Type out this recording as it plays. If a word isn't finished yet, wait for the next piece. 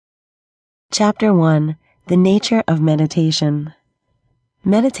Chapter 1. The Nature of Meditation.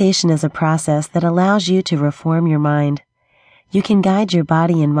 Meditation is a process that allows you to reform your mind. You can guide your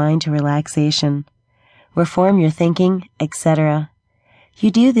body and mind to relaxation, reform your thinking, etc. You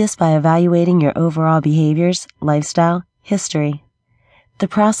do this by evaluating your overall behaviors, lifestyle, history. The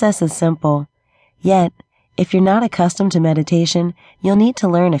process is simple, yet, if you're not accustomed to meditation, you'll need to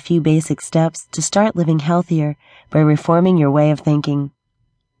learn a few basic steps to start living healthier by reforming your way of thinking.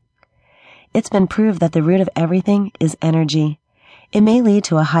 It's been proved that the root of everything is energy. It may lead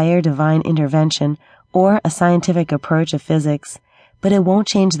to a higher divine intervention or a scientific approach of physics, but it won't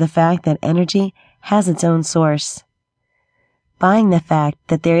change the fact that energy has its own source. Buying the fact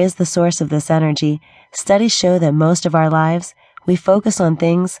that there is the source of this energy, studies show that most of our lives, we focus on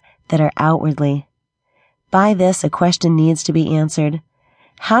things that are outwardly. By this, a question needs to be answered.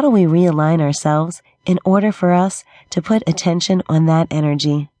 How do we realign ourselves in order for us to put attention on that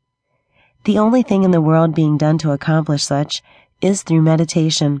energy? The only thing in the world being done to accomplish such is through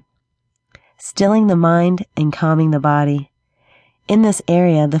meditation, stilling the mind and calming the body. In this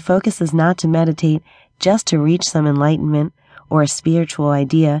area, the focus is not to meditate just to reach some enlightenment or a spiritual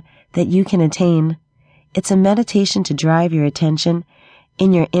idea that you can attain. It's a meditation to drive your attention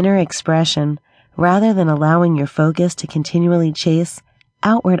in your inner expression rather than allowing your focus to continually chase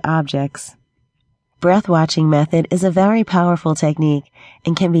outward objects. Breath-watching method is a very powerful technique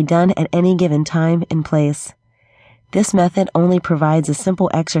and can be done at any given time and place. This method only provides a simple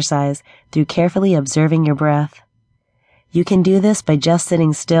exercise through carefully observing your breath. You can do this by just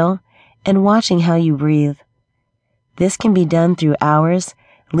sitting still and watching how you breathe. This can be done through hours,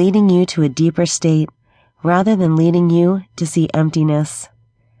 leading you to a deeper state, rather than leading you to see emptiness.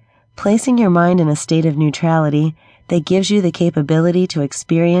 Placing your mind in a state of neutrality that gives you the capability to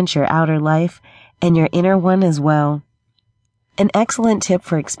experience your outer life and your inner one as well. An excellent tip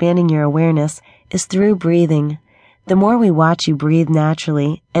for expanding your awareness is through breathing. The more we watch you breathe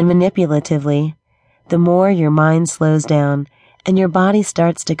naturally and manipulatively, the more your mind slows down and your body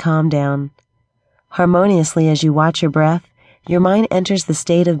starts to calm down. Harmoniously as you watch your breath, your mind enters the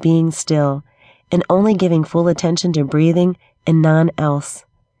state of being still and only giving full attention to breathing and none else.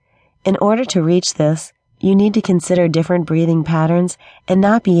 In order to reach this, you need to consider different breathing patterns and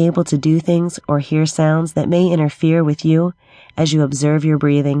not be able to do things or hear sounds that may interfere with you as you observe your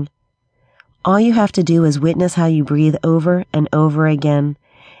breathing. All you have to do is witness how you breathe over and over again,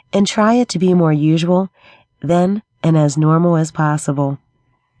 and try it to be more usual, then and as normal as possible.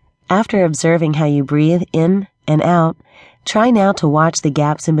 After observing how you breathe in and out, try now to watch the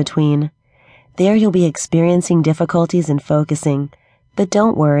gaps in between. There you'll be experiencing difficulties in focusing, but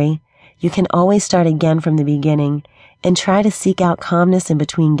don't worry. You can always start again from the beginning and try to seek out calmness in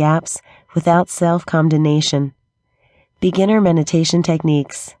between gaps without self-condemnation. Beginner meditation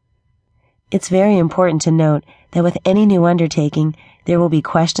techniques. It's very important to note that with any new undertaking, there will be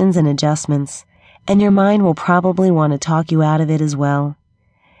questions and adjustments, and your mind will probably want to talk you out of it as well.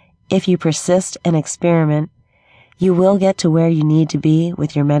 If you persist and experiment, you will get to where you need to be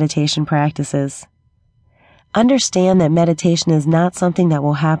with your meditation practices. Understand that meditation is not something that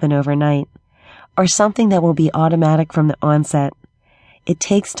will happen overnight, or something that will be automatic from the onset. It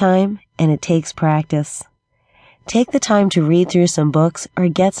takes time and it takes practice. Take the time to read through some books or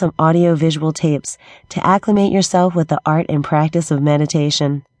get some audio-visual tapes to acclimate yourself with the art and practice of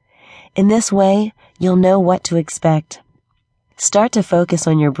meditation. In this way, you'll know what to expect. Start to focus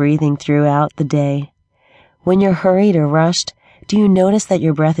on your breathing throughout the day. When you're hurried or rushed, do you notice that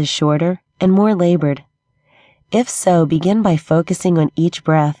your breath is shorter and more labored? If so, begin by focusing on each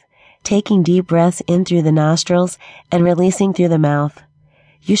breath, taking deep breaths in through the nostrils and releasing through the mouth.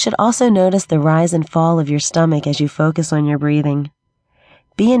 You should also notice the rise and fall of your stomach as you focus on your breathing.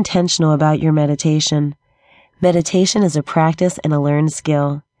 Be intentional about your meditation. Meditation is a practice and a learned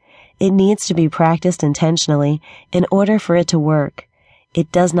skill. It needs to be practiced intentionally in order for it to work.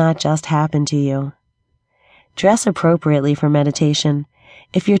 It does not just happen to you. Dress appropriately for meditation.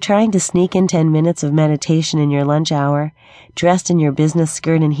 If you're trying to sneak in 10 minutes of meditation in your lunch hour, dressed in your business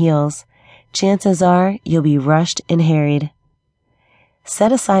skirt and heels, chances are you'll be rushed and harried.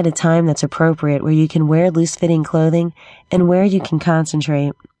 Set aside a time that's appropriate where you can wear loose-fitting clothing and where you can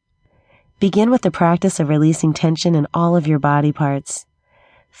concentrate. Begin with the practice of releasing tension in all of your body parts.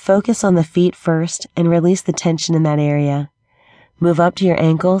 Focus on the feet first and release the tension in that area. Move up to your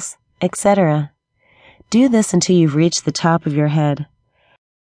ankles, etc. Do this until you've reached the top of your head.